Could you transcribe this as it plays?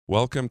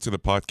Welcome to the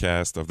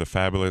podcast of the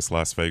fabulous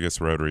Las Vegas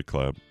Rotary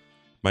Club.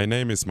 My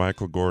name is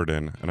Michael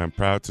Gordon, and I'm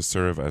proud to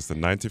serve as the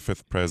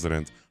 95th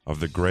president of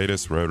the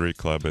greatest Rotary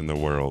Club in the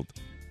world.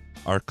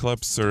 Our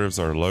club serves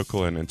our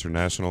local and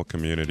international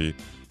community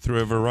through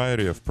a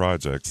variety of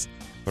projects,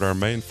 but our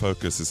main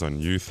focus is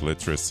on youth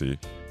literacy.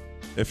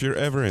 If you're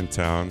ever in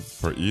town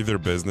for either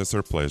business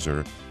or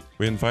pleasure,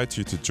 we invite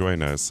you to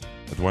join us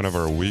at one of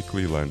our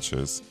weekly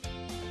lunches.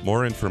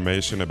 More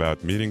information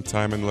about meeting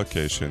time and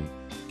location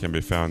can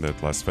be found at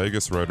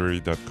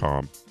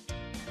lasvegasrotary.com.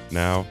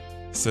 Now,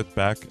 sit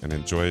back and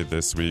enjoy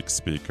this week's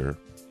speaker.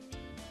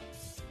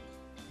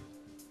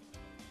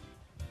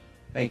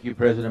 Thank you,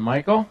 President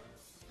Michael.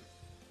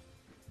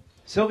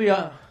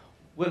 Sylvia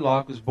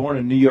Whitlock was born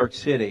in New York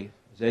City,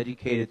 was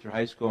educated through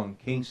high school in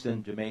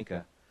Kingston,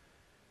 Jamaica.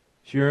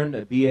 She earned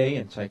a BA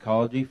in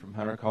psychology from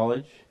Hunter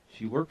College.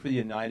 She worked for the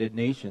United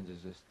Nations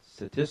as a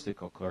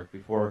statistical clerk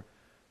before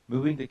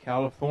moving to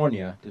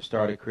California to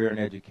start a career in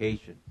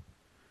education.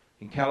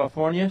 In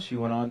California, she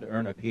went on to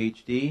earn a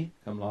PhD,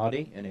 cum laude,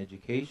 in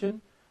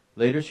education.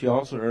 Later, she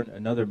also earned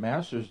another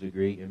master's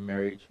degree in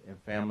marriage and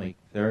family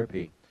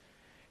therapy.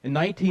 In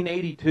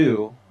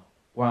 1982,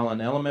 while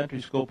an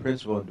elementary school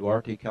principal in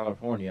Duarte,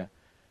 California,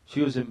 she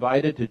was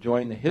invited to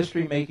join the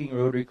history-making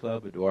Rotary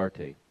Club of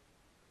Duarte.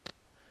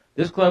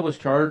 This club was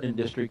chartered in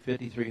District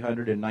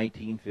 5300 in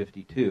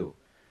 1952.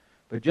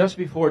 But just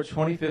before its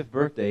 25th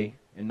birthday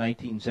in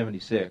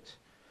 1976,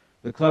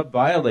 the club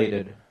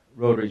violated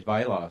Rotary's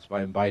bylaws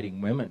by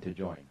inviting women to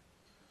join,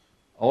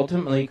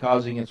 ultimately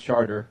causing its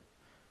charter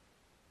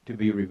to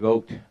be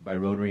revoked by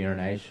Rotary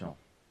International.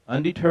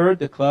 Undeterred,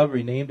 the club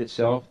renamed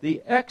itself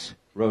the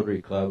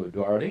Ex-Rotary Club of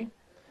Duarte,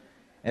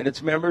 and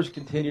its members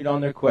continued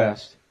on their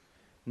quest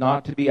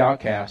not to be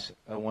outcasts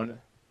of one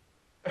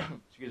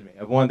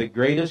of the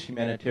greatest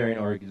humanitarian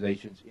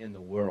organizations in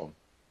the world.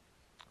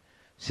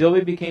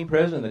 Sylvia became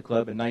president of the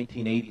club in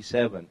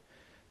 1987,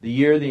 the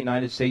year the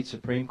United States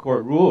Supreme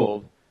Court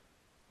ruled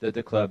that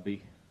the club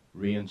be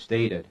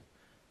reinstated,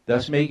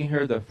 thus making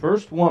her the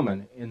first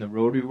woman in the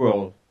Rotary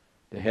world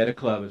to head a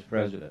club as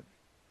president.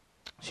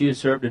 She has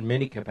served in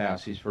many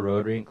capacities for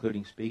Rotary,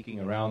 including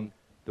speaking around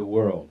the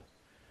world.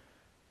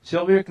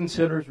 Sylvia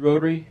considers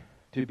Rotary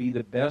to be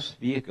the best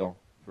vehicle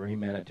for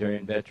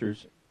humanitarian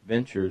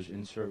ventures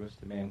in service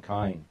to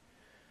mankind.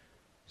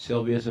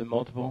 Sylvia is a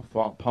multiple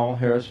Paul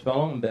Harris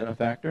Fellow and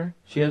benefactor.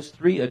 She has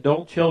 3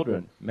 adult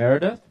children,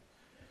 Meredith,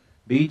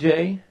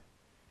 BJ,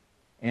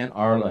 and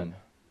Arlen.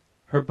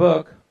 Her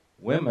book,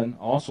 Women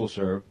Also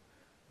Serve,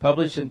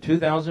 published in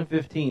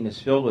 2015,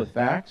 is filled with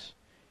facts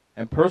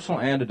and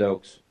personal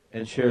anecdotes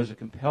and shares a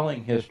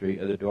compelling history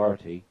of the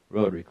Duarte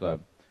Rotary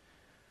Club.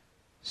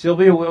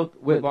 Sylvia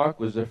Whitlock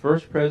was the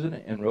first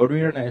president in Rotary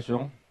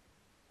International,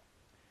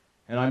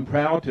 and I'm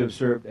proud to have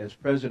served as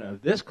president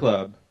of this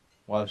club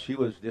while she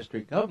was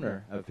district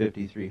governor of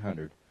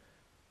 5300.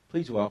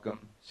 Please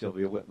welcome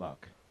Sylvia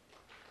Whitlock.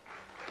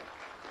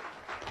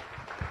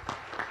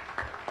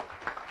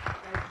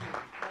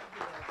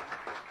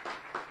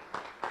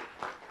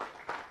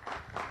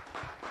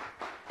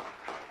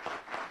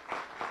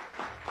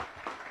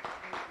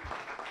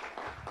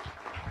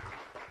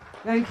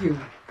 Thank you.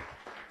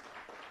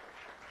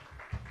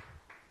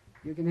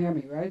 You can hear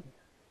me, right?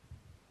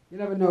 You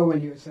never know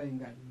when you're saying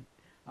that.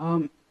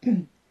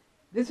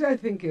 This, I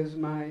think, is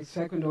my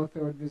second or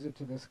third visit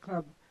to this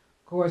club.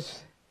 Of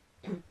course,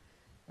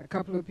 a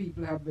couple of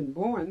people have been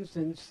born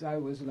since I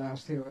was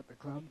last here at the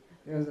club.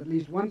 There's at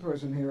least one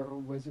person here who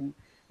wasn't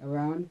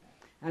around.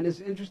 And it's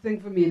interesting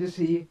for me to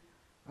see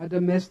a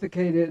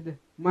domesticated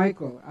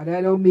Michael. And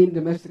I don't mean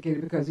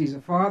domesticated because he's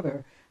a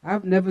father.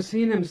 I've never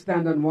seen him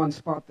stand on one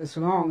spot this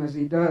long as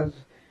he does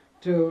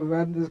to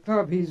run this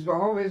club. He's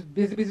always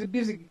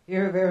busy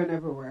here, there, and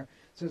everywhere.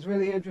 So it's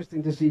really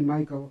interesting to see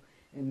Michael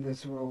in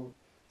this role.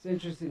 It's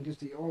interesting to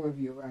see all of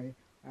you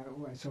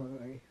who I saw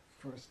the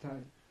first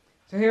time.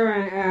 So here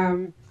I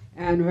am,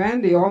 and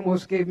Randy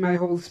almost gave my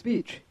whole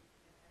speech.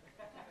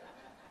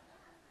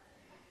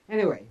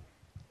 Anyway,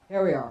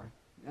 here we are.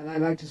 And I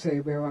like to say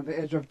we're on the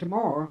edge of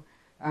tomorrow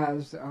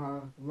as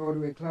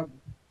Rotary Club.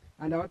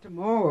 And our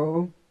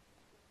tomorrow,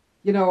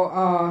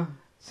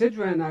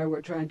 Sidra and I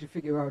were trying to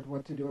figure out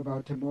what to do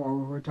about tomorrow.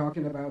 We're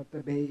talking about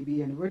the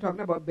baby, and we're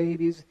talking about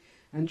babies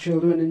and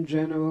children in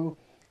general,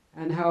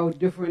 and how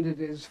different it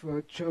is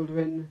for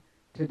children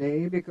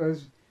today,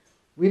 because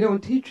we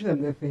don't teach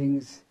them the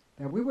things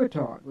that we were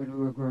taught when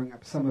we were growing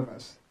up, some of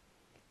us.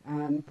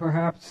 And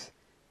perhaps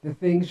the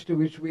things to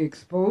which we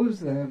expose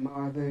them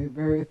are the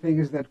very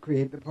things that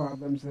create the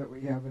problems that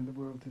we have in the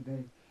world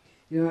today.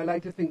 I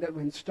like to think that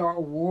when Star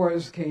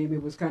Wars came,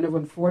 it was kind of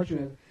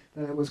unfortunate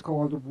that it was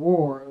called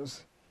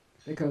Wars,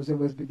 because it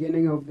was the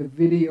beginning of the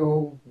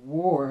video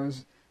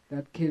wars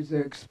that kids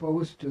are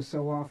exposed to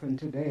so often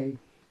today,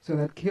 so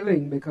that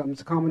killing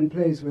becomes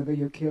commonplace, whether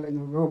you're killing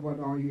a robot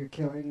or you're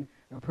killing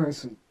a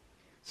person.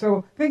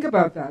 So think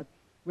about that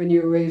when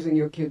you're raising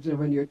your kids and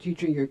when you're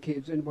teaching your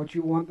kids and what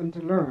you want them to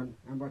learn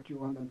and what you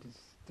want them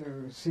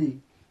to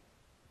see.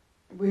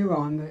 We're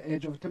on the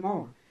edge of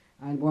tomorrow.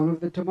 And one of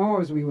the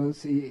tomorrows we will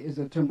see is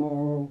a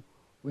tomorrow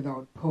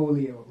without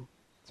polio.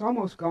 It's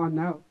almost gone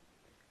now.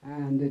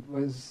 And it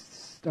was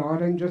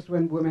starting just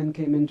when women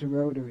came into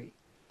Rotary.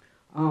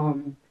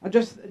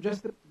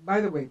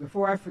 By the way,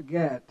 before I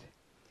forget,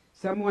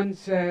 someone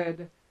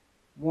said,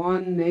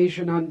 one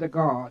nation under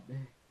God,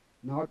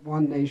 not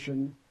one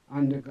nation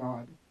under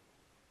God.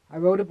 I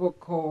wrote a book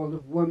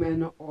called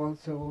Women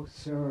Also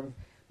Serve,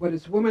 but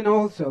it's Women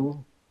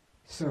Also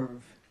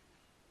Serve,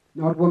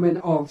 not Women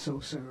Also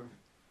Serve.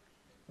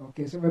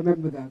 Okay, so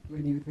remember that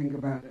when you think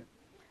about it.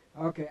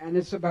 Okay, and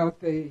it's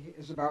about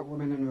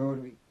women in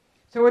Rotary.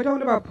 So we're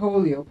talking about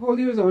polio.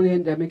 Polio is only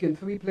endemic in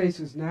 3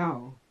 places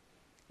now.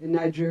 In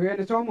Nigeria,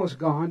 and it's almost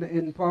gone.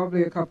 In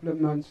probably a couple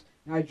of months,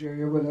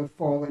 Nigeria will have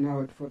fallen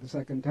out for the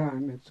second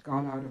time. It's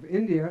gone out of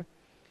India.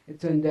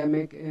 It's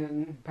endemic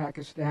in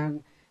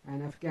Pakistan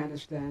and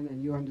Afghanistan,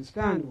 and you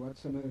understand what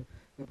some of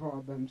the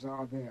problems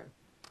are there.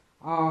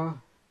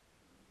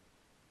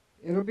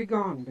 It'll be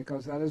gone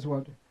because that is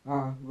what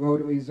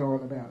Rotary is all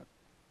about.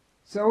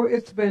 So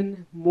it's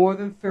been more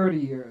than 30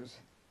 years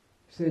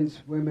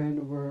since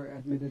women were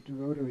admitted to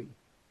Rotary.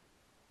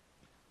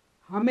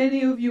 How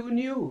many of you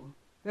knew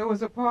there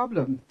was a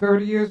problem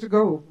 30 years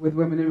ago with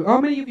women in Rotary?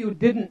 How many of you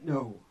didn't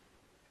know?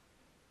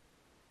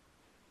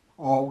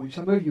 Oh,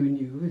 some of you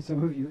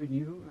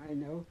knew, I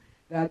know,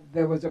 that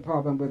there was a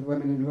problem with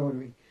women in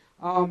Rotary.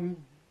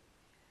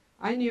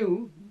 I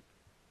knew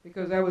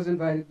because I was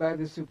invited by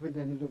the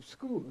superintendent of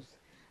schools.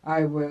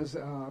 I was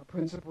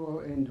principal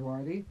in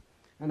Duarte,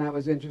 and I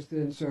was interested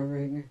in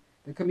serving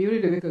the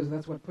community because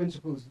that's what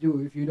principals do.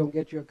 If you don't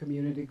get your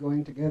community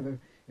going together,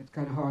 it's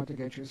kind of hard to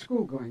get your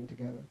school going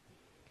together.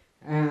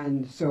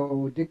 And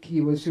so Dick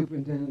Key was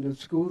superintendent of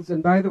schools.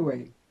 And by the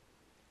way,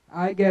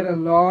 I get a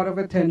lot of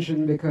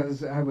attention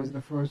because I was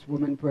the first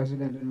woman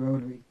president in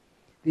Rotary.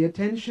 The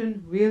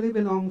attention really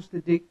belongs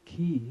to Dick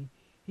Key.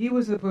 He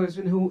was the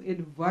person who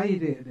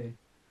invited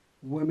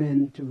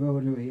women to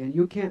Rotary. And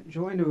you can't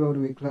join a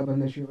Rotary club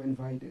unless you're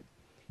invited.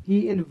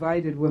 He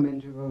invited women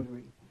to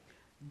Rotary.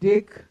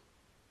 Dick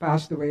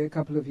passed away a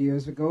couple of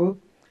years ago.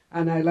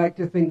 And I like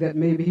to think that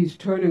maybe he's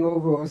turning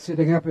over or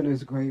sitting up in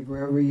his grave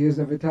wherever he is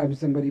every time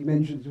somebody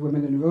mentions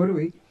women in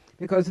Rotary,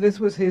 because this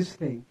was his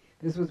thing.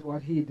 This was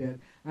what he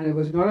did. And it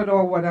was not at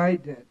all what I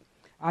did.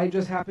 I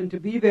just happened to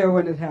be there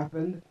when it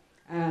happened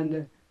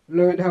and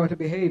learned how to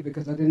behave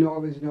because I didn't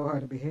always know how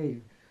to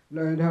behave.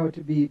 Learned how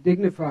to be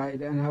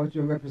dignified and how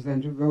to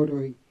represent a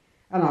Rotary.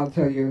 And I'll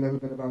tell you a little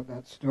bit about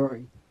that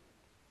story.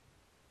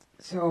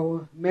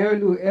 So Mary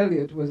Lou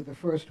Elliott was the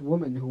first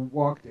woman who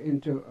walked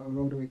into a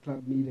Rotary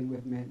Club meeting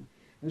with men.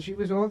 And she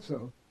was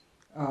also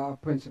a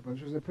principal.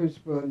 She was a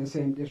principal in the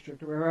same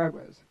district where I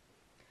was.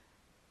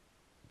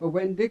 But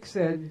when Dick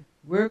said,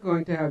 we're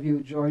going to have you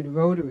join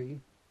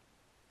Rotary,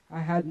 I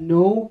had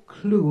no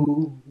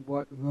clue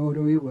what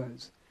Rotary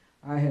was.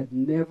 I had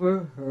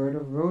never heard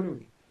of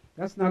Rotary.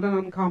 That's not an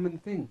uncommon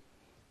thing.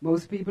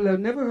 Most people have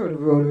never heard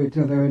of Rotary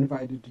until they're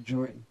invited to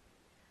join.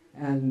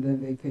 And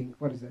then they think,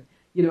 what is it?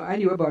 You know, I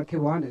knew about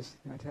Kiwanis.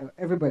 I tell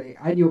everybody,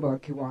 I knew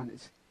about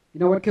Kiwanis.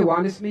 You know what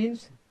Kiwanis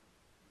means?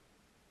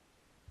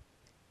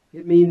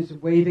 It means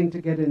waiting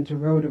to get into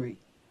Rotary.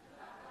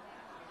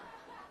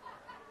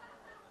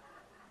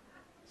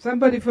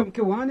 Somebody from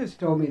Kiwanis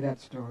told me that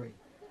story.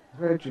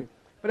 Very true.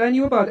 But I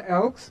knew about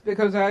Elks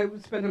because I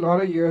spent a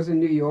lot of years in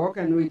New York,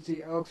 and we'd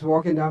see Elks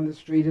walking down the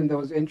street in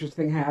those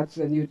interesting hats,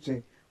 and you'd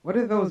say, what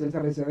are those? And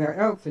somebody said, they're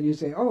Elks. And you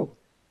say, oh.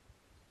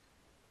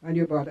 I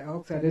knew about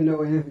Elks. I didn't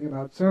know anything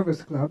about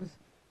service clubs.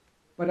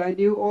 But I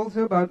knew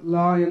also about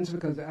Lions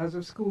because as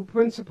a school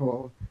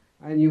principal,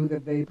 I knew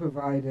that they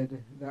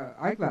provided the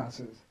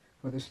eyeglasses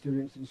for the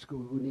students in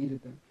school who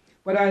needed them.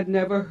 But I had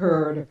never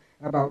heard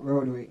about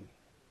Rotary.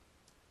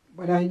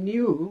 But I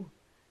knew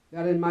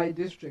that in my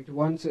district,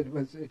 once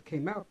it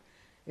came up,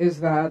 is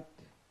that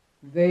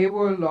they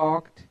were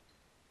locked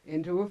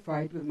into a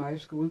fight with my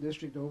school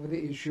district over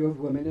the issue of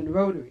women in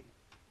Rotary.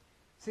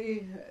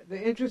 See,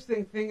 the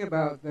interesting thing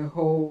about the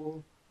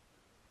whole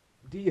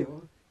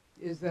deal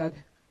is that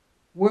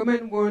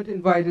women weren't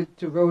invited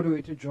to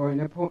Rotary to join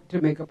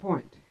to make a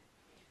point.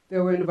 They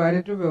were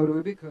invited to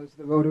Rotary because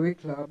the Rotary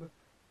Club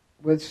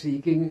was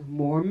seeking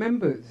more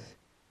members.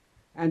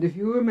 And if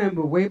you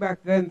remember, way back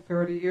then,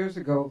 30 years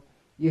ago,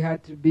 you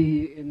had to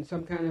be in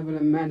some kind of a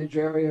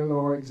managerial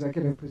or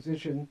executive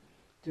position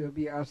to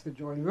be asked to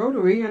join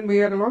Rotary, and we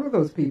had a lot of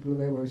those people.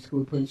 They were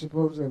school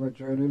principals, they were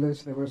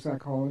journalists, they were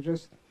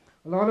psychologists,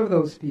 a lot of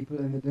those people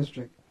in the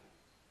district.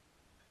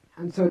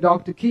 And so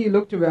Dr. Key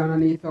looked around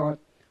and he thought,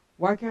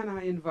 why can't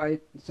I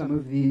invite some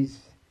of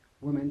these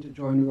women to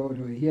join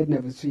Rotary? He had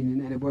never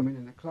seen any women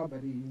in the club,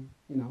 but he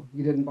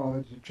didn't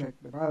bother to check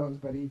the bylaws,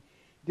 but he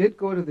did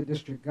go to the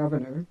district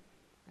governor,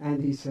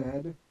 and he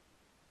said,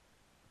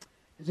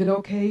 is it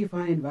okay if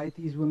I invite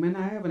these women?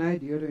 I have an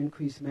idea to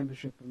increase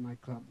membership in my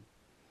club.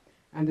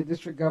 And the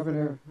district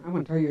governor, I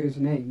won't tell you his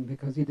name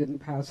because he didn't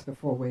pass the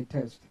four-way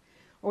test.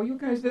 Oh, you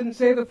guys didn't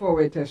say the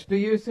four-way test. Do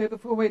you say the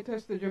four-way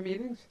test at your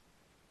meetings?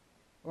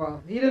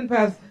 Well, he didn't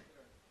pass.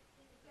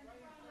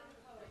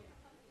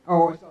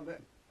 Oh, it's on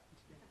there.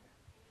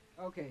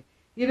 Okay.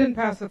 He didn't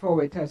pass the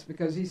four-way test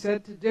because he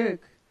said to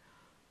Dick,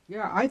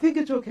 yeah, I think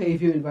it's okay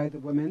if you invite the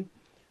women,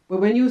 but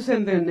when you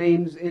send their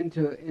names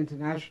into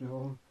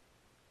international,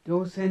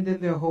 don't send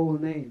in their whole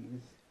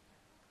names.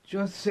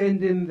 Just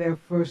send in their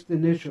first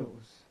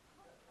initials.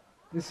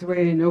 This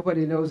way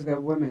nobody knows they're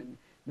women.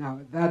 Now,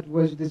 that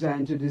was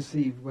designed to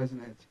deceive,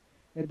 wasn't it?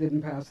 It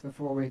didn't pass the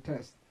four-way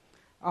test.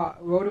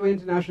 Rotary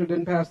International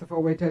didn't pass the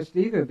four-way test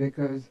either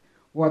because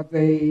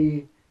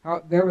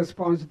their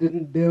response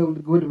didn't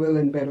build goodwill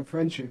and better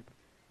friendship,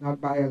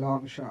 not by a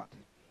long shot.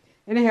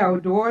 Anyhow,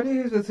 Doherty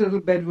is this little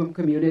bedroom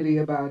community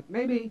about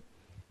maybe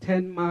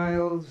 10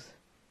 miles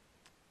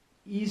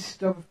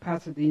east of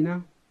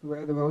Pasadena,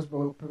 where the Rose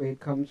Bowl Parade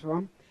comes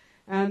from.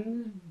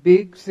 And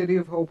big City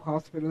of Hope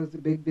Hospital is the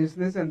big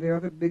business, and the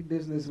other big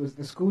business was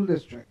the school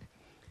district.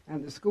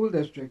 And the school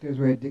district is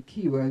where Dick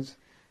Key was,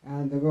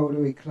 and the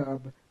Rotary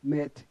Club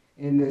met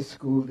in the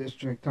school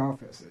district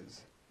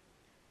offices.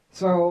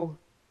 So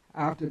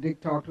after Dick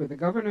talked with the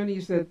governor, and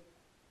he said,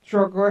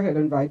 sure, go ahead,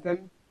 invite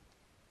them.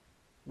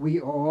 We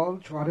all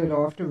trotted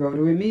off to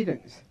Rotary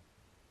meetings.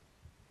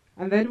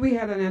 And then we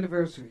had an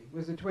anniversary. It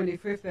was the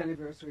 25th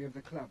anniversary of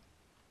the club.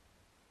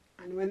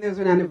 And when there's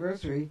an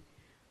anniversary,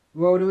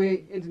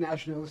 Rotary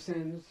International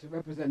sends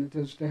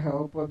representatives to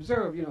help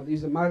observe. You know,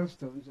 these are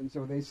milestones, and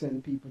so they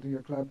send people to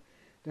your club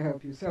to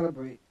help you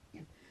celebrate.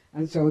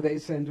 And so they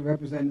send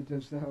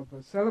representatives to help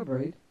us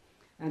celebrate.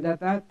 And at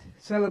that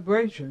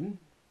celebration,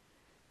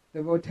 the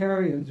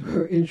Rotarians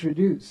were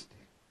introduced.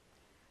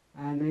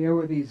 And there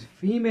were these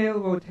female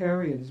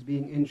Rotarians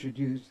being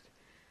introduced,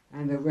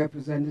 and the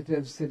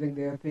representatives sitting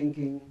there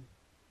thinking,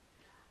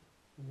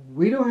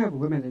 we don't have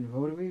women in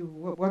Rotary.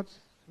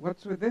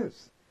 What's with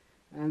this?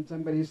 And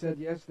somebody said,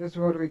 yes, this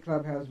Rotary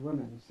Club has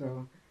women.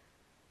 So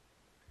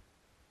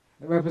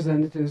the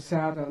representatives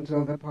sat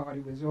until the party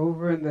was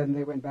over, and then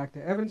they went back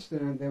to Evanston,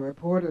 and they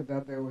reported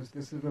that there was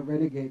this little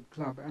renegade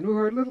club. And we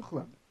were a little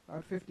club,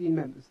 about 15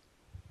 members,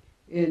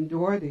 in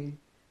Doherty,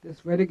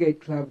 this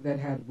renegade club that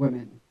had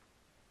women.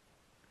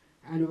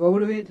 And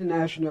Rotary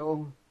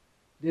International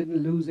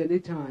didn't lose any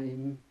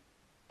time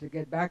to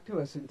get back to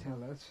us and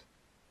tell us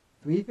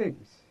three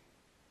things.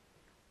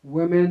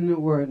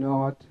 Women were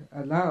not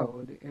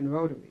allowed in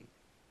Rotary.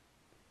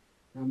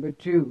 Number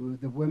two,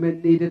 the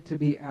women needed to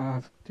be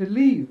asked to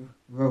leave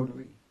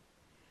Rotary.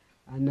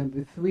 And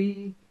number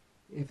three,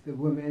 if the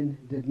women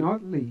did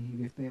not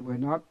leave, if they were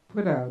not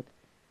put out,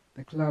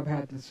 the club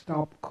had to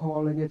stop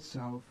calling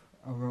itself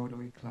a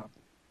Rotary Club.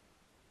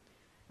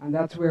 And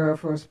that's where our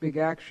first big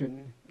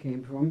action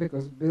came from,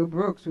 because Bill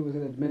Brooks, who was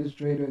an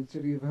administrator at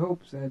City of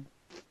Hope, said,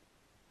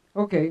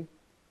 okay,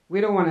 we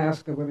don't want to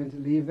ask the women to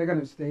leave. They're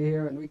going to stay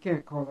here, and we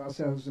can't call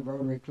ourselves the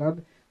Rotary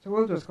Club, so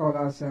we'll just call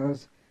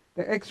ourselves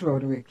the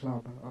Ex-Rotary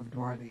Club of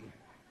Doherty.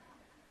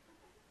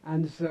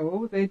 And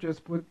so they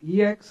just put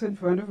EX in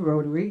front of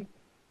Rotary.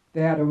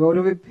 They had a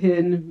Rotary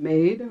pin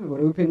made. A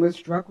Rotary pin was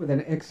struck with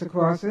an X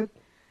across it,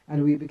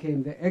 and we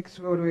became the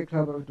Ex-Rotary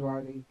Club of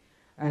Doherty.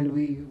 And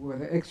we were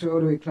the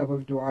Ex-Rotary Club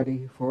of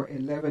Doherty for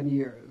 11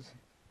 years.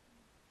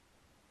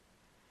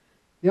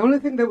 The only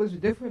thing that was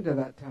different at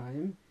that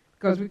time,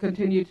 because we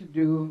continued to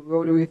do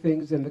Rotary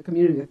things in the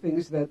community,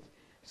 things that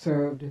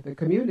served the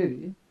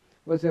community,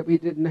 was that we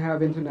didn't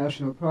have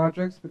international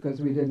projects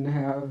because we didn't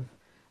have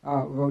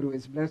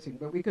Rotary's blessing.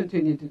 But we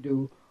continued to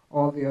do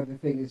all the other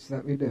things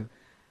that we do.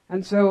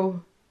 And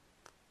so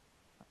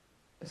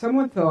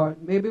someone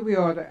thought maybe we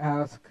ought to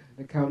ask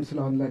the Council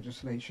on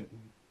Legislation.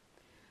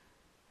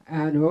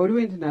 And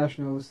Rotary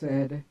International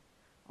said,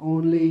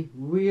 only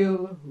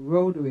real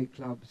Rotary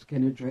clubs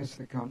can address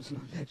the Council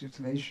on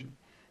Legislation.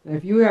 Now,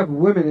 if you have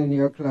women in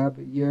your club,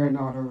 you're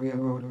not a real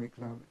Rotary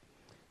club.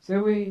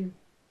 So we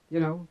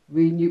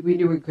knew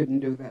we couldn't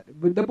do that.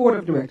 But the board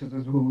of directors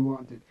was who we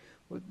wanted.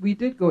 But we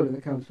did go to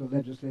the Council of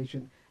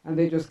Legislation, and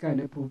they just kind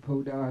of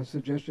poo-pooed our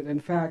suggestion.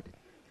 In fact,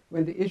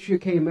 when the issue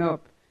came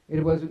up,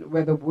 it wasn't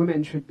whether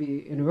women should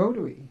be in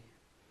Rotary,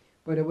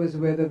 but it was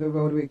whether the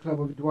Rotary Club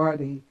of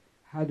Doherty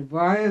had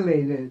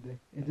violated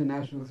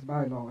international's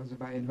bylaws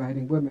by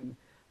inviting women.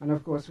 And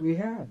of course we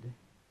had.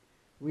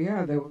 We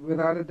had,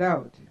 without a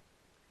doubt.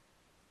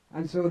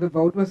 And so the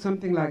vote was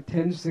something like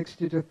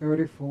 1060 to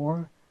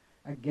 34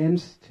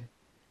 against,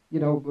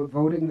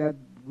 voting that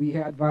we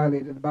had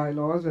violated the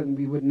bylaws and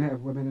we wouldn't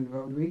have women in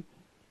Rotary.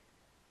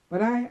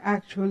 But I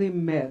actually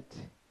met,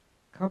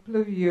 a couple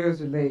of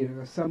years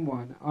later,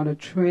 someone on a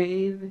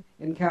train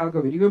in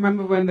Calgary. Do you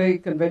remember when the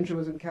convention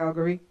was in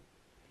Calgary?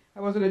 I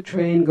was on a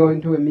train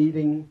going to a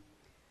meeting,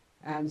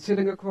 and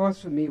sitting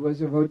across from me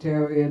was a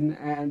Rotarian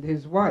and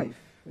his wife.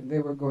 And they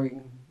were going,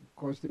 of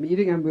course, to the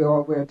meeting, and we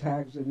all wear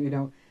tags,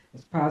 and,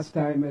 it's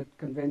pastime at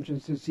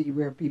conventions to see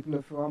where people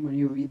are from when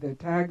you read their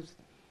tags.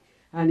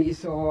 And he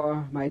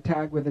saw my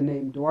tag with the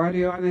name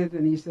Doherty on it,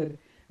 and he said,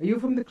 are you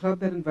from the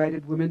club that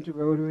invited women to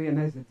Rotary? And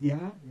I said,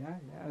 yeah.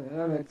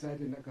 I'm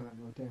excited because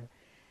I'm Rotary.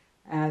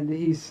 And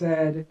he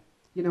said,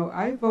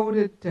 I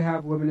voted to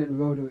have women in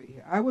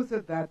Rotary. I was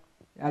at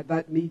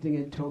that meeting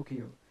in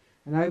Tokyo,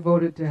 and I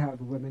voted to have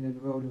women in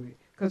Rotary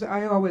because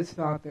I always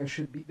thought they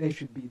should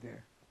be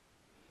there.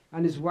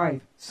 And his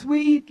wife,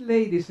 sweet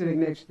lady sitting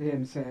next to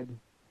him, said,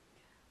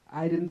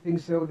 "I didn't think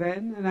so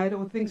then, and I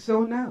don't think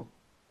so now."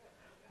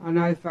 And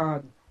I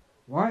thought,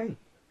 why?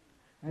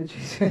 And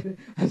she said,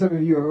 as some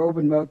of you are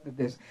open-mouthed at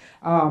this,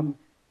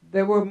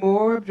 there were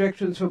more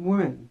objections from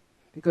women.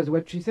 Because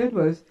what she said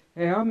was,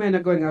 hey, our men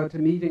are going out to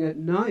meeting at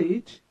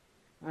night,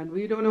 and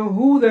we don't know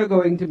who they're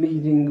going to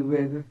meeting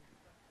with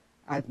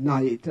at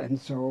night, and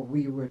so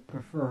we would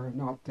prefer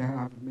not to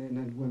have men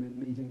and women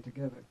meeting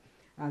together.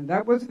 And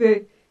that was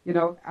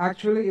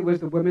actually it was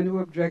the women who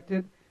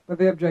objected, but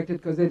they objected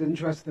because they didn't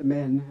trust the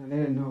men, and they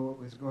didn't know what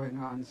was going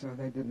on, so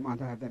they didn't want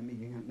to have them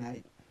meeting at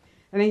night.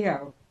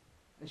 Anyhow,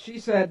 she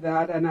said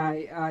that, and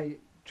I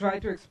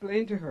tried to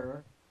explain to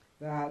her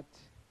that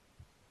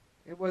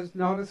it was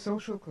not a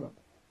social club.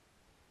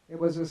 It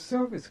was a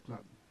service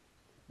club.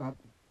 But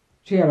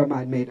she had her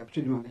mind made up.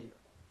 She didn't want to hear.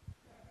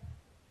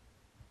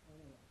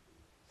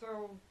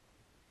 So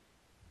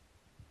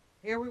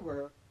here we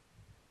were,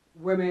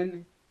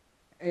 women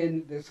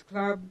in this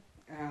club,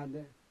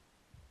 and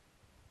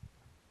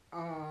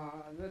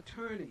an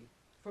attorney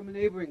from a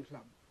neighboring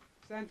club,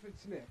 Sanford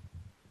Smith,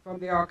 from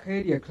the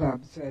Arcadia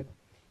Club, said,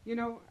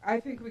 I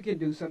think we can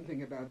do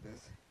something about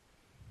this.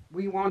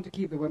 We want to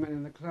keep the women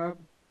in the club,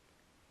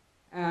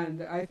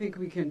 and I think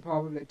we can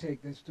probably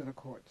take this to the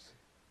courts.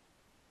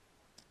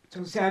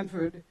 So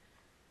Sanford,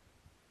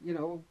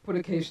 put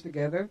a case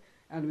together,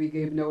 and we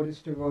gave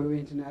notice to Rotary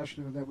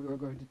International that we were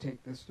going to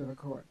take this to the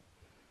court.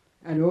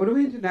 And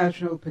Rotary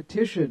International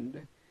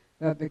petitioned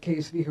that the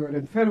case be heard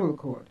in federal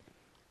court.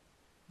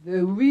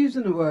 The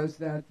reason was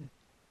that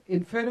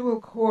in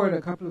federal court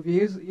a couple of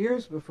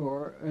years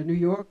before, a New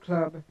York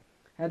club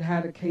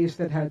had a case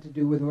that had to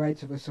do with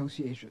rights of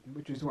association,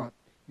 which is what?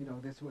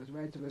 This was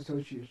rights of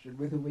association.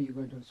 With whom were you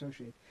going to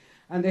associate?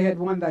 And they had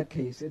won that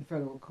case in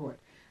federal court.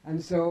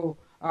 And so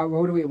our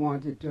Rotary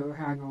wanted to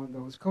hang on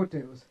those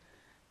coattails.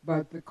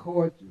 But the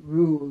court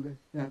ruled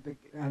that,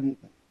 and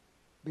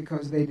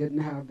because they didn't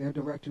have, their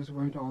directors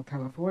weren't all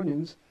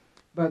Californians,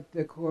 but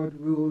the court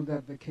ruled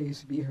that the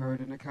case be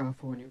heard in a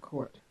California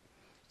court.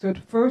 So it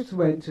first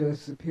went to a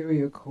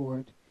superior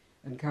court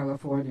in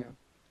California.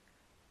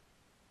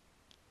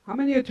 How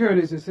many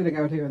attorneys are sitting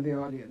out here in the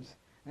audience?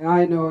 And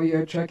I know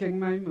you're checking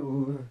my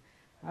move.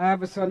 I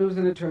have a son who's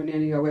an attorney,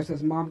 and he always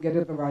says, Mom, get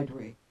it the right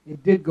way.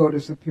 It did go to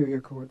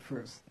superior court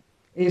first,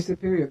 a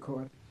superior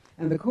court.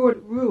 And the court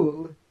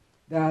ruled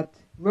that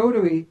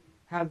Rotary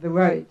had the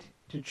right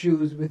to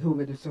choose with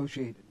whom it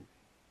associated.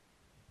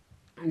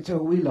 And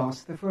so we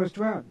lost the first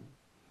round.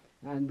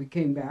 And we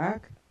came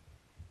back,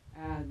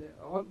 and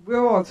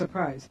we're all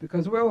surprised,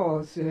 because we're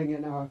all sitting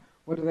in our,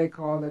 what do they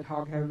call it,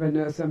 hog heaven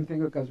or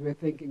something, because we're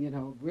thinking,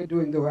 we're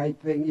doing the right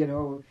thing,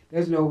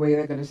 there's no way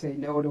they're going to say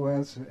no to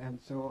us, and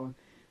so on.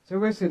 So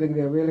we're sitting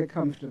there really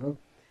comfortable.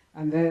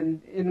 And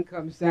then in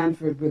comes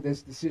Sanford with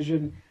this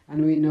decision,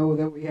 and we know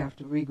that we have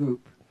to regroup.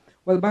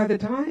 Well, by the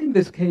time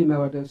this came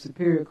out of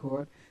Superior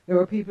Court, there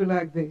were people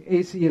like the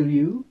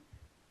ACLU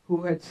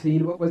who had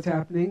seen what was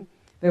happening.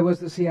 There was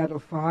the Seattle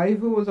Five,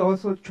 who was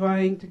also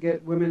trying to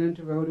get women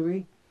into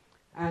Rotary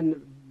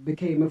and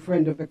became a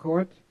friend of the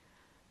court.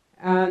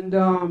 And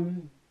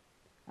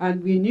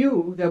we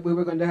knew that we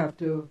were going to have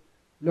to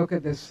look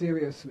at this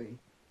seriously.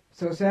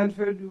 So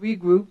Sanford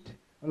regrouped,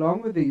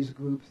 along with these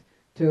groups,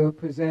 to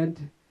present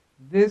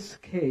this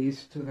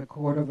case to the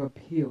Court of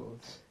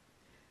Appeals.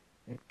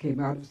 It came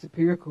out of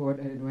Superior Court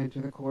and it went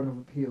to the Court of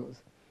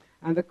Appeals.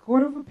 And the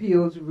Court of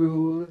Appeals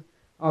ruled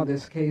on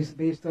this case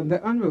based on the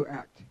Unruh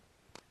Act,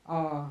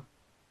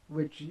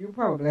 which you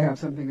probably have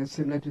something that's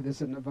similar to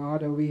this in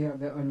Nevada. We have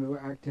the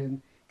Unruh Act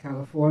in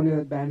California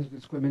that bans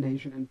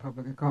discrimination in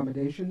public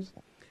accommodations.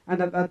 And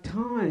at that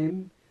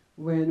time,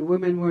 when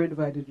women were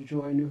invited to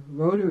join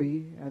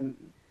Rotary, and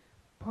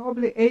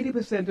probably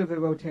 80% of the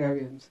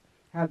Rotarians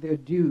had their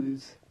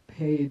dues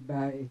paid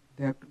by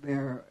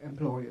their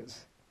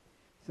employers.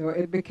 So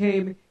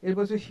it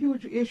was a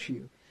huge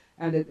issue.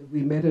 And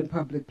we met in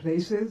public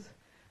places.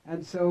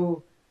 And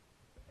so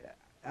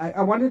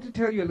I wanted to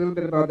tell you a little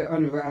bit about the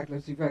Unruh Act.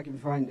 Let's see if I can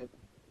find it.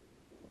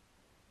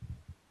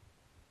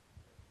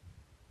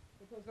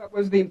 Because that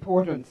was the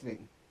important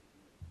thing.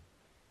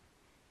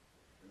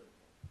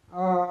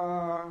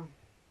 The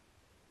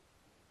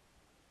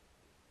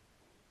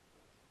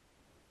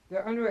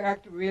Unruh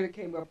Act really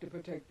came up to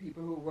protect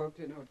people who worked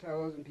in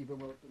hotels and people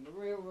who worked in the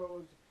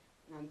railroads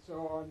and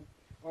so on.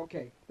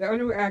 Okay, the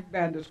Unruh Act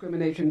banned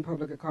discrimination in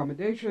public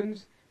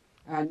accommodations,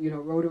 and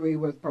Rotary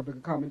was public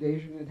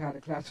accommodation. It had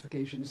a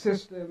classification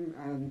system,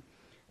 and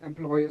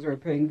employers are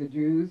paying the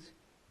dues.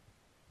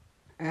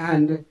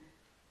 And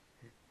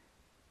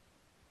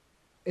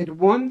it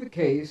won the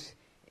case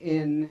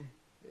in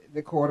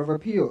the Court of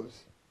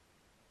Appeals.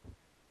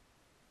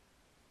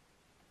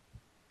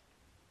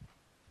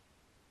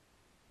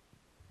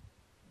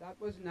 That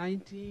was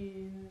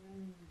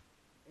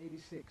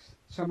 1986,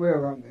 somewhere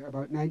around there,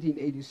 about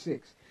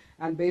 1986.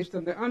 And based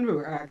on the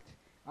Unruh Act,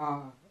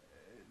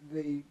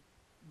 the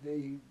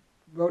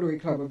Rotary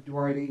Club of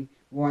Duarte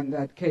won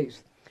that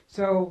case.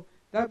 So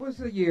that was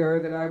the year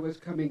that I was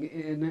coming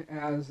in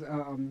as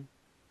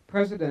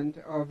president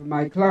of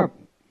my club.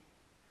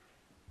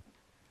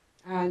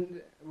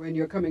 And when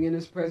you're coming in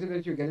as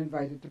president, you get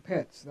invited to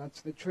PETS.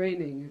 That's the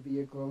training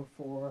vehicle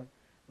for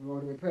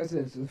Rotary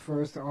presidents, the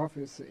first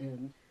office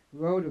in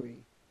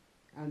Rotary.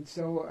 And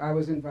so I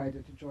was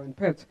invited to join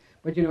PETS.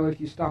 But you know, if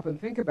you stop and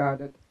think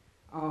about it,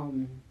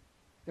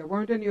 there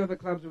weren't any other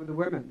clubs with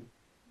women.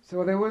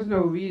 So there was no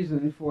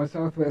reason for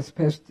Southwest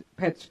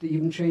PETS to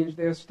even change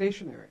their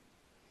stationery.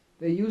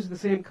 They used the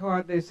same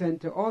card they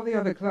sent to all the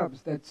other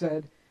clubs that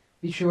said,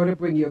 be sure to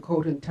bring your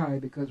coat and tie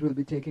because we'll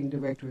be taking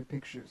directory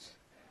pictures.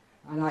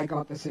 And I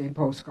got the same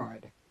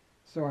postcard.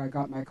 So I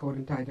got my coat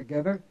and tie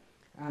together,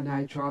 and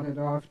I trotted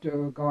off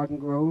to Garden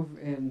Grove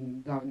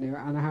down near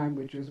Anaheim,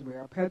 which is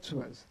where PETS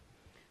was.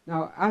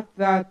 Now, at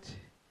that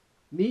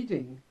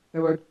meeting,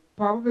 there were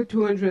probably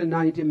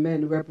 290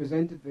 men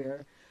represented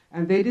there,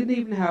 and they didn't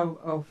even have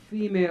a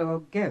female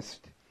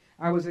guest.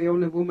 I was the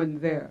only woman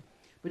there.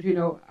 But, you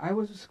know, I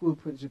was a school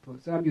principal,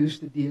 so I'm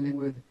used to dealing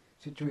with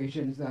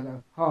situations that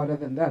are harder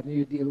than that.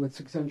 You deal with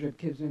 600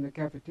 kids in the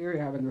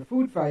cafeteria having a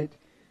food fight.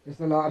 It's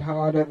a lot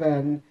harder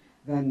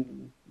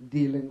than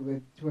dealing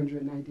with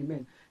 290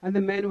 men. And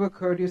the men were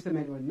courteous, the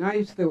men were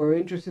nice, they were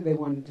interested, they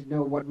wanted to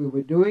know what we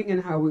were doing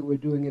and how we were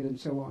doing it and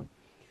so on.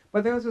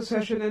 But there was a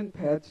session in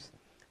PETS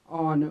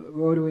on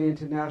Rotary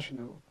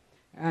International.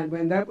 And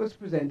when that was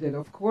presented,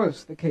 of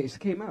course, the case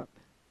came up.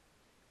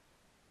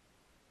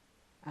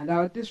 And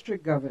our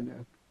district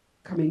governor,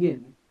 coming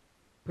in,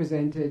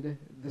 presented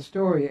the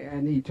story,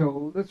 and he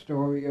told the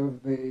story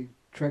of the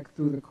trek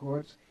through the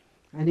courts.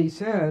 And he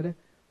said,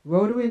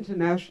 Rotary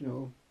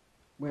International,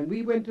 when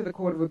we went to the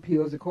Court of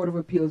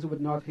Appeals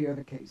would not hear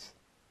the case.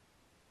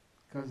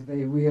 Because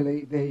they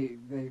really,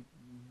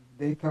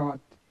 they thought,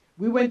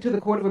 we went to the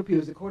Court of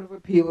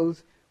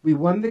Appeals, we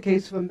won the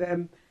case from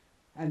them,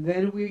 and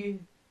then we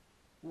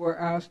were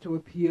asked to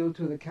appeal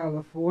to the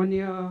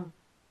California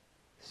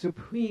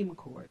Supreme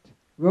Court.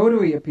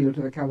 Rotary appealed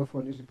to the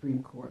California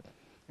Supreme Court,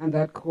 and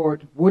that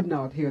court would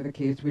not hear the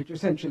case, which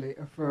essentially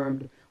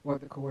affirmed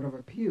what the Court of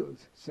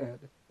Appeals said,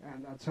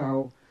 and that's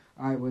how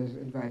I was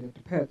invited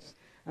to PETS.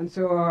 And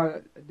so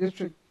our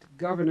district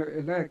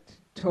governor-elect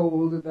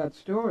told that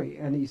story,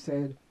 and he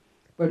said,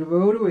 but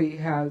Rotary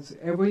has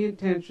every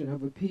intention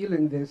of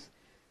appealing this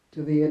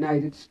to the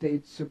United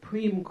States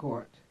Supreme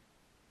Court.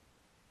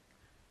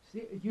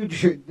 See,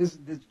 this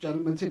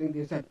gentleman sitting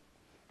there said,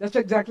 that's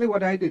exactly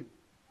what I did.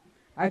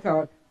 I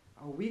thought,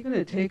 are we going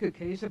to take a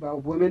case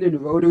about women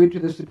in Rotary to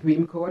the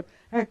Supreme Court?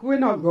 Heck, we're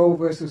not Roe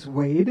versus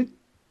Wade.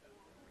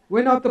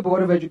 We're not the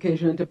Board of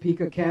Education in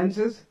Topeka,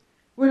 Kansas.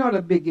 We're not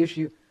a big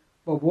issue.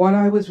 But what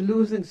I was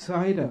losing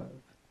sight of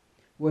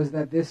was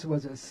that this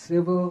was a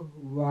civil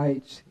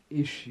rights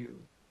issue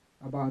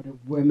about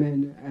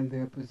women and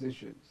their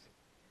positions.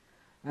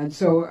 And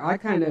so I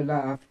kind of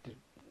laughed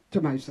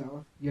to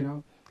myself, you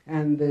know,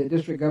 and the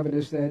district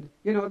governor said,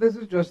 you know, this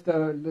is just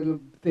a little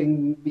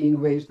thing being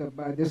raised up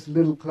by this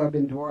little club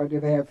in Duarte.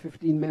 They have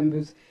 15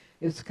 members.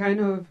 It's kind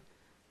of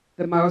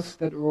the mouse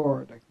that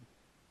roared.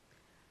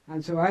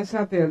 And so I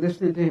sat there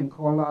listening to him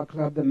call our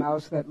club the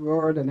mouse that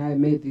roared, and I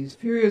made these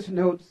furious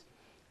notes,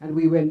 and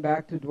we went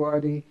back to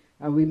Duarte,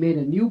 and we made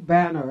a new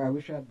banner, I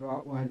wish I'd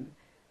brought one,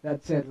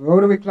 that said,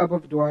 Rotary Club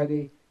of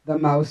Duarte, the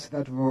mouse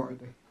that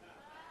roared.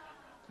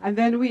 And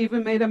then we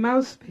even made a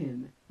mouse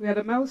pin. We had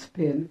a mouse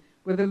pin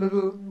with a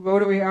little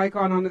Rotary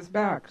icon on its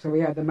back. So we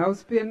had the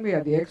mouse pin, we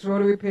had the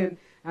ex-Rotary pin,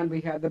 and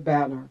we had the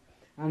banner.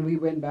 And we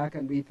went back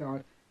and we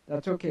thought,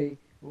 that's okay,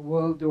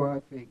 we'll do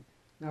our thing.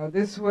 Now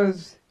this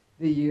was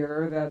the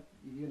year that,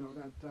 you know,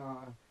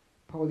 that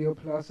Polio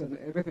Plus and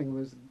everything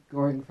was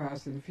going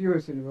fast and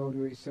furious in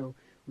Rotary, so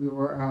we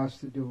were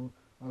asked to do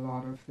a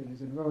lot of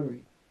things in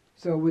Rotary.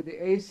 So with the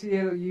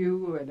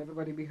ACLU and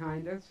everybody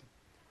behind us,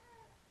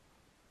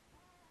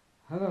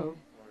 hello,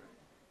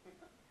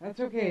 that's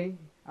okay.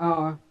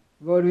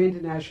 Rotary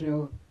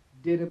International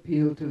did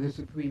appeal to the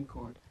Supreme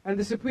Court. And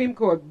the Supreme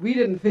Court, we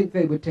didn't think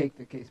they would take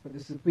the case, but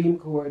the Supreme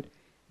Court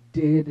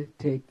did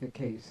take the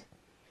case.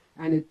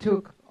 And it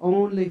took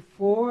only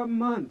 4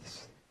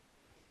 months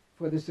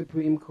for the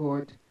Supreme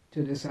Court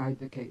to decide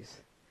the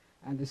case.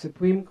 And the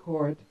Supreme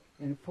Court,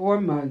 in 4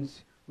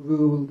 months,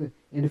 ruled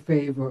in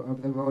favor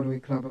of the Rotary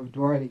Club of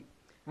Duarte.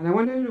 And I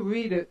wanted to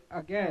read it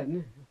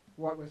again,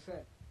 what was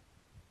said.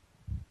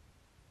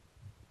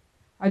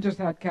 I just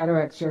had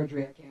cataract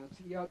surgery. I can't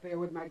see out there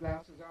with my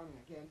glasses on, and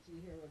I can't see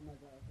here with my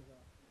glasses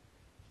on.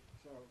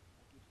 So,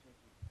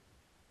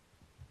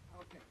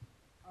 okay.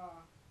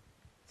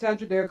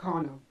 Sandra Day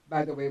O'Connor,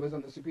 by the way, was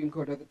on the Supreme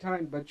Court at the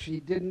time, but she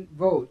didn't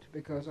vote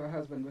because her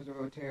husband was a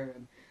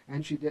Rotarian,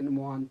 and she didn't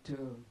want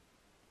to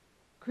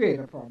create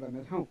a problem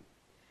at home.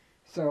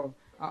 So,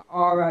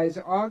 RI's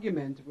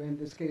argument when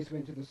this case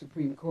went to the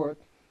Supreme Court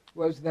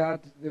was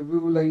that the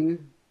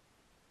ruling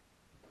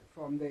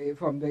from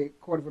the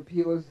Court of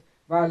Appeals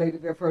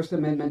violated their First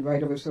Amendment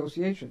right of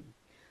association.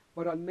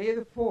 But on May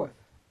the 4th,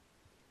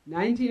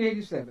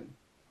 1987,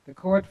 the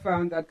court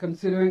found that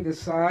considering the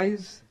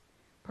size,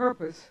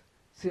 purpose,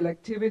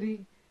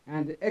 selectivity,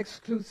 and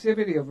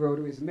exclusivity of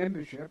Rotary's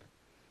membership,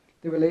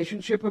 The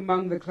relationship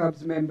among the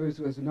club's members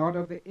was not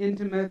of the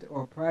intimate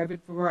or private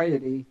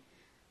variety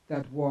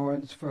that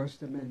warrants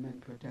First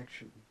Amendment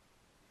protection.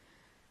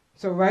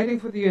 So, writing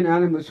for the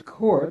unanimous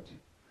court,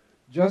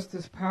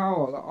 Justice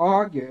Powell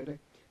argued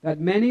that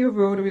many of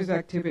Rotary's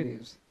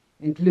activities,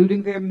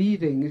 including their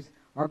meetings,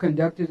 are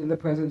conducted in the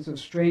presence of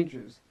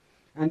strangers,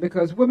 and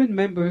because women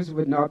members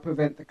would not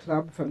prevent the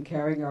club from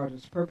carrying out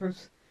its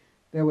purpose,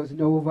 there was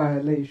no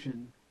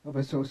violation of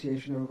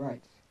associational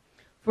rights.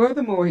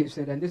 Furthermore, he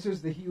said, and this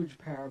is the huge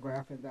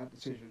paragraph in that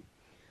decision,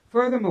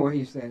 furthermore,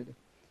 he said,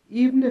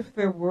 even if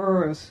there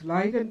were a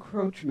slight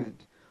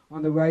encroachment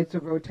on the rights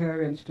of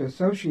Rotarians to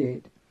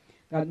associate,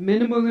 that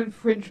minimal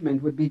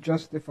infringement would be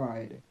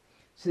justified,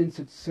 since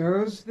it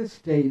serves the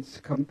state's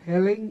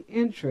compelling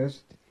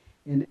interest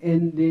in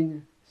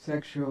ending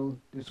sexual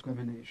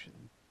discrimination.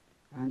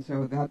 And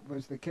so that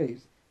was the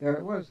case. There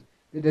it was.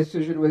 The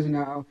decision was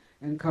now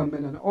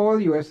incumbent on all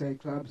USA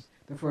clubs.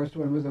 The first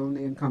one was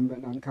only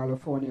incumbent on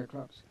California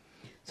clubs.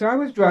 So I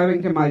was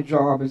driving to my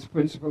job as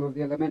principal of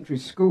the elementary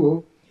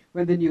school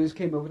when the news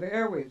came over the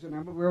airwaves.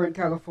 Remember, we were in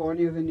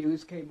California, the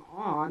news came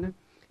on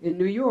in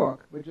New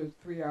York, which was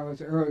 3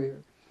 hours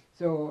earlier.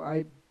 So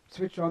I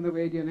switched on the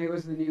radio, and here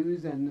was the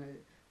news, and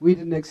we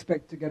didn't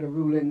expect to get a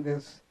ruling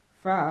this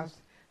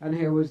fast, and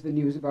here was the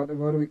news about the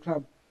Rotary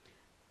Club.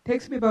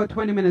 Takes me about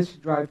 20 minutes to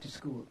drive to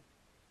school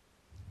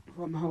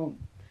from home.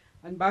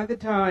 And by the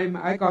time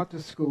I got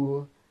to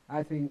school,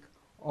 I think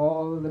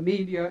all the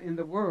media in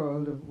the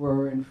world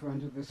were in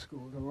front of the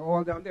school. They were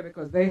all down there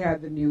because they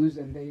had the news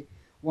and they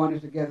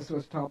wanted to get us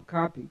those top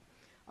copy.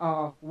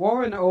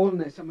 Warren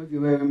Olney, some of you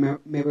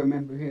may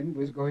remember him,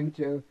 was going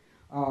to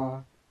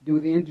do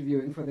the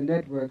interviewing for the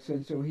networks,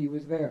 and so he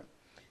was there.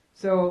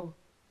 So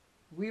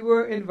we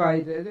were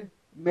invited.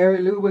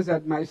 Mary Lou was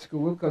at my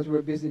school because we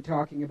were busy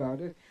talking about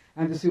it,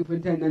 and the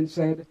superintendent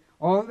said,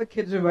 all the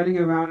kids are running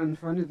around in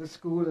front of the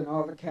school and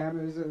all the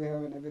cameras are there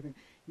and everything.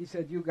 He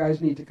said, you guys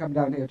need to come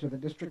down here to the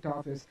district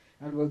office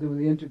and we'll do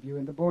the interview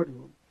in the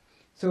boardroom.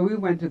 So we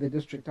went to the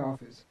district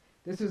office.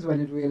 This is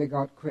when it really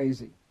got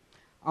crazy.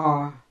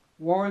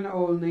 Warren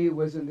Olney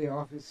was in the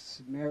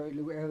office. Mary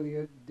Lou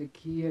Elliott, Dick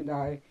Key, and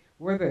I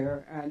were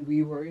there, and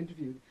we were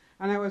interviewed.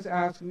 And I was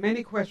asked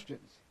many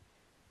questions,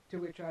 to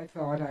which I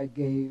thought I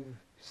gave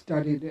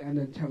studied and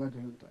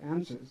intelligent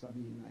answers. I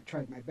mean, I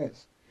tried my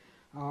best.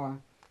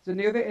 So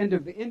near the end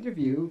of the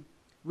interview,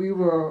 we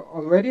were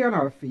already on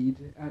our feet,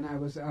 and I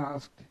was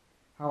asked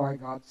how I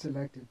got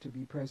selected to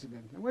be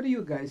president. And what do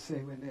you guys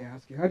say when they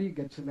ask you, how do you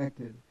get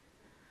selected?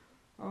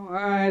 Oh,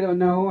 I don't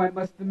know, I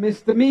must have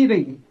missed the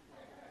meeting.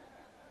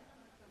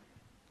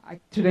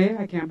 Today,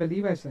 I can't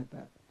believe I said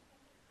that.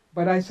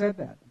 But I said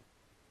that.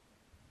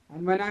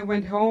 And when I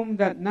went home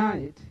that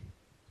night,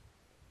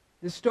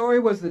 the story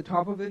was the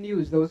top of the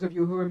news. Those of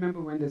you who remember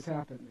when this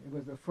happened, it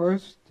was the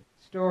first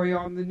story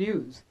on the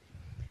news.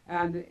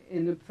 And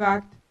in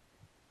fact,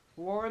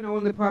 Warren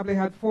only probably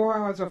had 4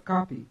 hours of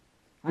copy.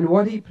 And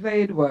what he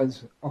played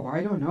was, oh,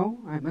 I don't know,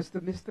 I must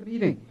have missed the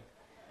meeting.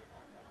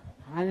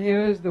 And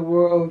here's the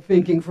world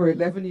thinking for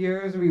 11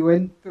 years we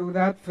went through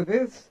that for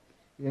this,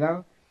 you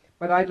know.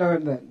 But I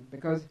learned then,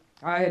 because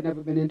I had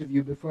never been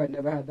interviewed before. I'd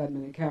never had that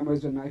many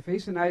cameras in my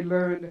face, and I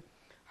learned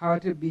how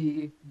to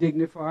be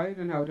dignified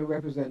and how to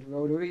represent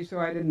Rotary, so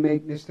I didn't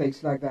make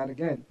mistakes like that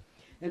again.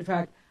 In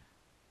fact,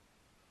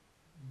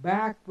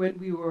 back when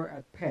we were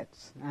at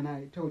Pets, and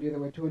I told you there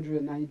were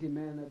 290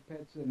 men at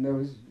Pets, and there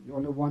was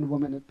only one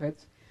woman at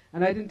Pets,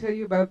 and I didn't tell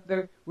you about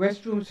the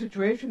restroom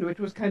situation, which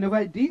was kind of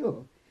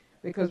ideal,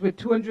 because with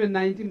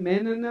 290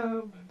 men,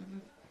 and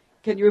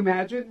can you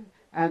imagine?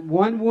 And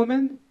one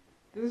woman,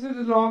 this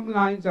is long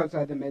lines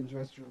outside the men's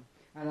restroom,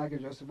 and I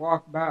could just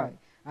walk by.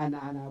 And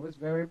I was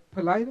very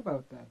polite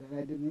about that, and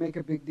I didn't make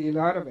a big deal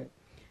out of it.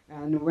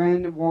 And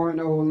when Warren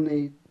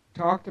Olney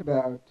talked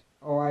about,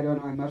 oh, I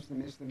don't know, I must have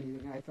missed the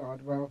meeting, I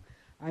thought, well,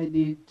 I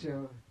need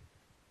to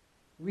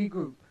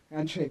regroup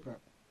and shape up.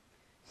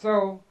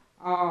 So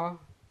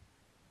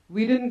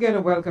we didn't get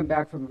a welcome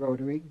back from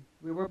Rotary.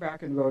 We were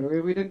back in Rotary.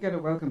 We didn't get a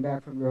welcome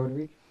back from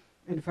Rotary.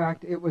 In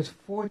fact, it was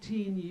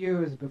 14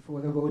 years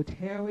before the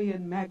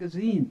Rotarian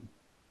magazine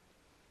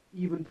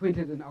even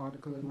printed an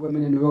article on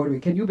women in Rotary.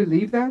 Can you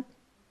believe that?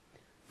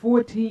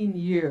 14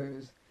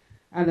 years.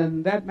 And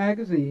in that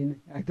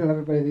magazine, I tell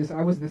everybody this,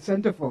 I was the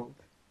centerfold.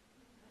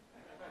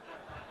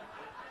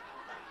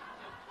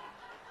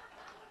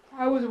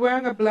 I was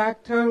wearing a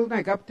black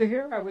turtleneck up to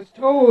here. I was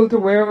told to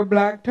wear a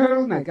black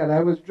turtleneck, and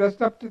I was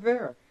dressed up to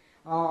there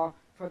for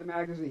the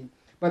magazine.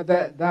 But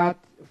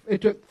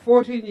it took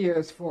 14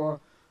 years for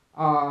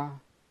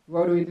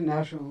Rotary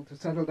International to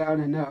settle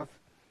down enough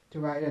to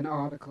write an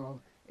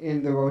article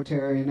in the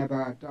Rotarian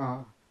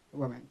about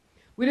women.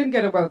 We didn't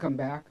get a welcome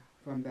back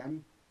from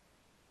them,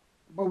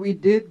 but we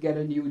did get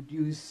a new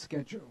dues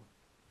schedule.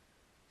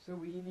 So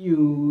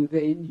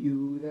they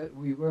knew that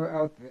we were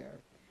out there.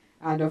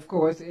 And of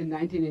course, in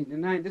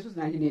 1989, this was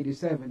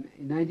 1987,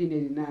 in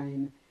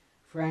 1989,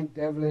 Frank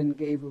Devlin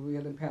gave a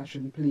real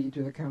impassioned plea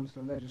to the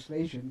Council of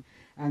Legislation,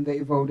 and they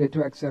voted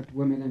to accept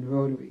women in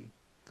Rotary.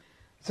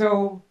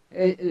 So,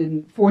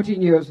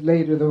 14 years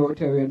later, the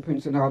Rotarian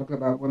prints an article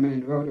about women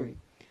in Rotary.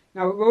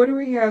 Now,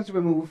 Rotary has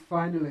removed,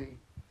 finally,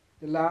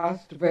 the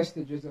last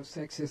vestiges of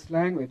sexist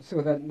language,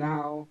 so that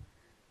now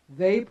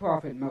they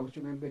profit most.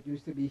 Remember, it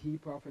used to be he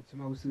profits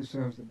most who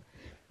serves them.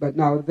 But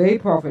now they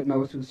profit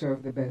most who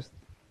serve the best.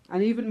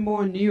 And even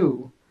more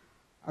new,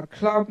 a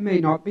club may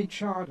not be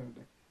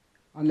chartered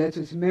unless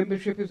its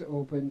membership is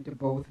open to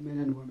both men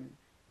and women.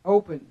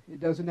 Open.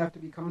 It doesn't have to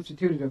be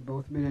constituted of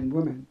both men and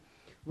women.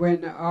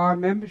 When our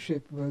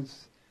membership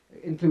was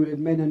included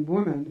men and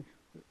women,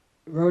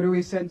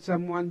 Rotary sent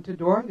someone to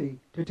Dorley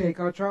to take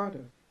our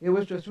charter. It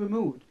was just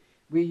removed.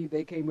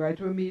 They came right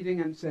to a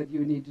meeting and said,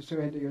 you need to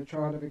surrender your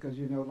charter because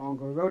you're no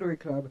longer a Rotary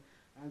Club,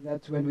 and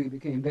that's when we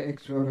became the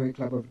ex-Rotary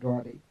Club of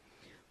Dorley.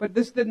 But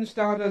this didn't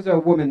start as a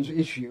woman's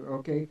issue,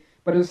 okay,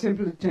 but a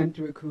simple attempt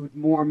to recruit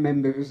more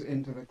members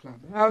into the club.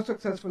 How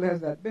successful has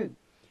that been?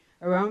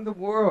 Around the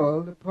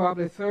world,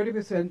 probably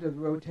 30% of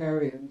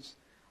Rotarians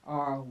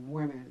are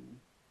women.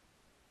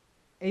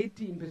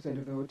 18%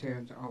 of the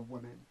Rotarians are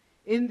women.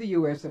 In the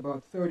U.S.,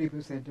 about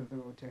 30% of the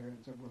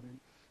Rotarians are women.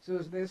 So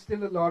there's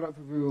still a lot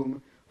of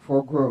room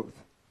for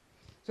growth.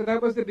 So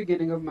that was the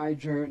beginning of my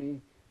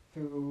journey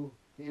through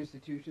the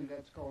institution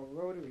that's called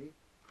Rotary.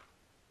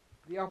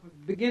 The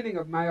beginning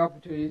of my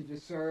opportunity to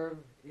serve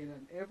in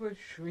an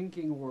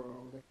ever-shrinking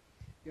world,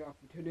 the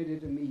opportunity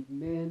to meet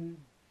men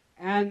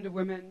and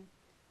women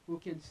who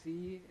can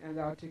see and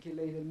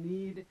articulate a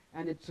need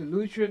and its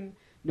solution,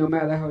 no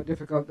matter how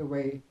difficult the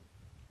way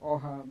or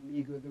how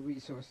meager the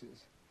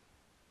resources.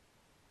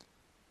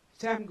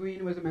 Sam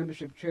Green was a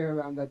membership chair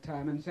around that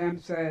time, and Sam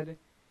said,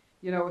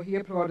 he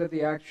applauded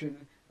the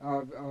action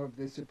of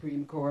the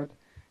Supreme Court,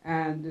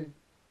 and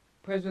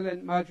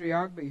President Marjorie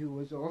Ogby, who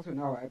was also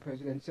now our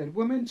president, said,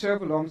 women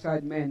serve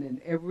alongside men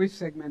in every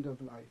segment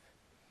of life,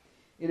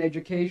 in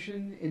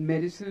education, in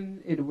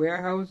medicine, in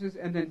warehouses,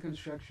 and in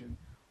construction.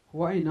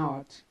 Why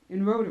not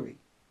in Rotary?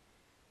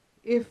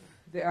 If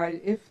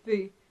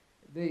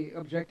the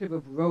objective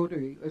of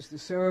Rotary is to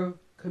serve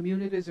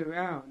communities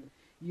around,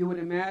 you would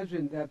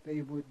imagine that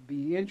they would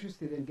be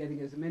interested in getting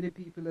as many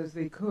people as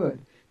they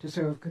could to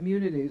serve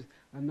communities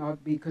and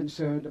not be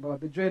concerned about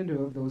the gender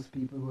of those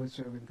people who are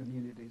serving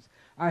communities.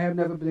 I have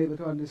never been able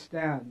to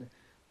understand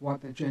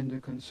what the gender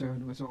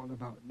concern was all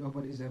about.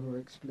 Nobody's ever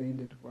explained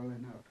it well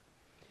enough.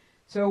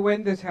 So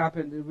when this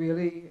happened,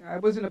 I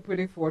was in a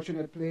pretty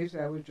fortunate place.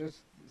 I was just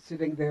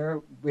sitting there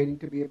waiting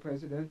to be a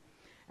president.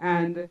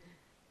 And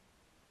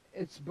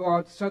it's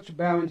brought such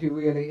bounty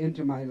really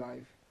into my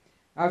life.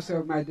 I've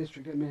served my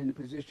district in many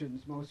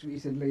positions, most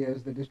recently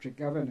as the district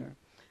governor.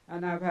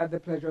 And I've had the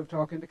pleasure of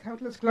talking to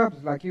countless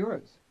clubs like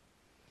yours.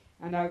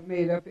 And I've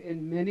made up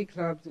in many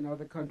clubs in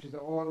other countries,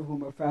 all of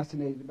whom are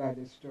fascinated by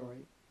this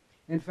story.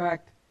 In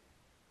fact,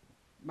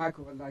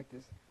 Michael would like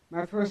this.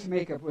 My first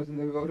makeup was in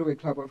the Rotary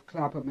Club of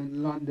Clapham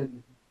in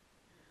London,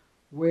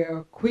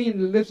 where Queen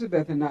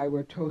Elizabeth and I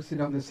were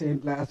toasted on the same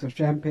glass of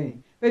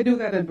champagne. They do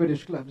that in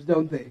British clubs,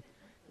 don't they?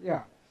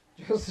 Yeah,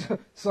 just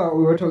so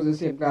we were toasted on the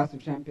same glass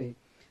of champagne.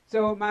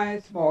 So my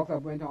small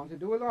club went on to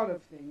do a lot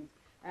of things,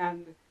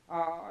 and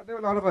there are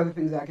a lot of other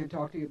things I can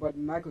talk to you about.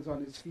 Michael's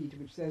on his feet,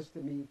 which says to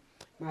me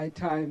my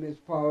time is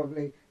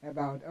probably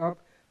about up.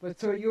 But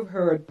so you've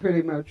heard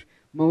pretty much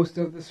most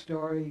of the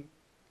story.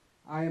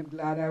 I am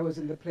glad I was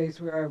in the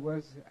place where I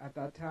was at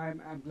that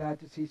time. I'm glad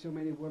to see so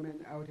many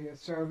women out here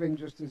serving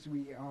just as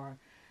we are.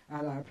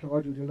 And I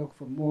applaud you to look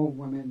for more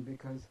women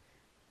because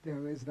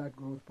there is that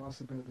growth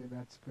possibility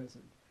that's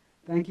present.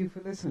 Thank you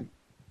for listening.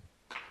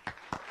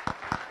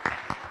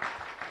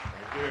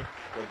 Thank you.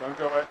 Good, don't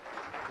go away.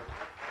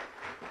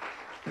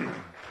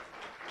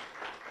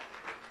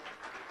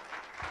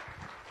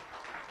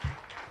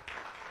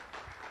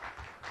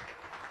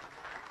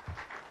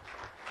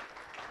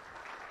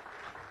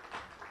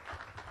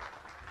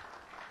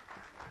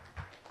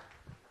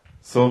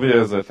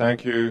 Sylvia, as a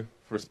thank you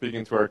for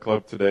speaking to our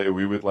club today,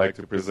 we would like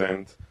to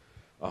present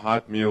a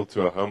hot meal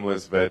to a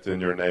homeless vet in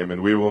your name,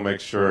 and we will make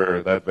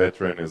sure that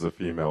veteran is a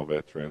female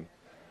veteran.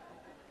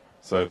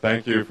 So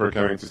thank you for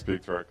coming to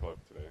speak to our club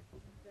today.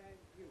 Thank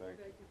you. Thank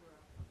you.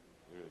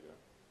 Here you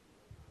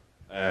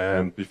go.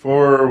 And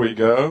before we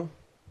go,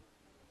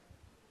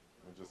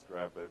 let me just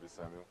grab baby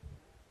Samuel.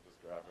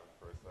 Just grab him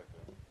for a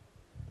second.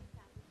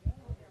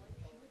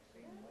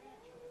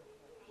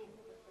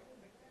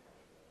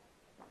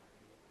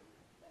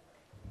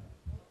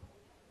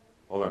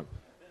 Hold on.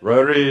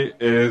 Rotary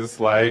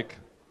is like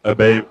a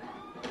baby.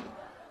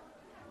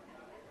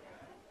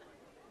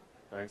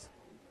 Thanks.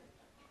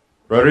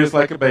 Rotary is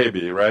like a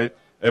baby, right?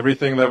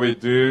 Everything that we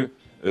do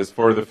is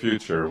for the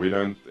future. We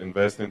don't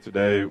invest in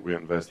today, we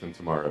invest in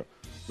tomorrow.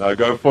 Now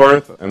go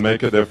forth and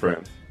make a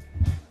difference.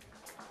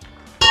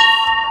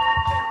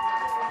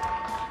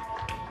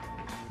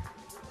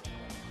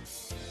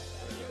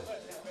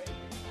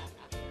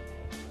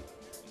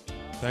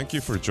 Thank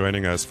you for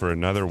joining us for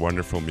another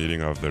wonderful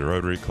meeting of the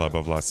Rotary Club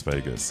of Las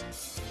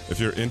Vegas. If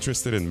you're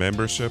interested in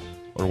membership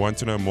or want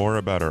to know more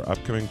about our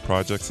upcoming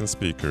projects and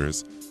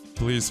speakers,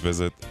 please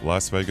visit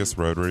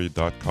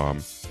lasvegasrotary.com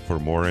for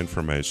more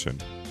information.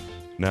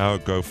 Now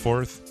go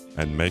forth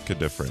and make a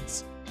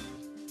difference.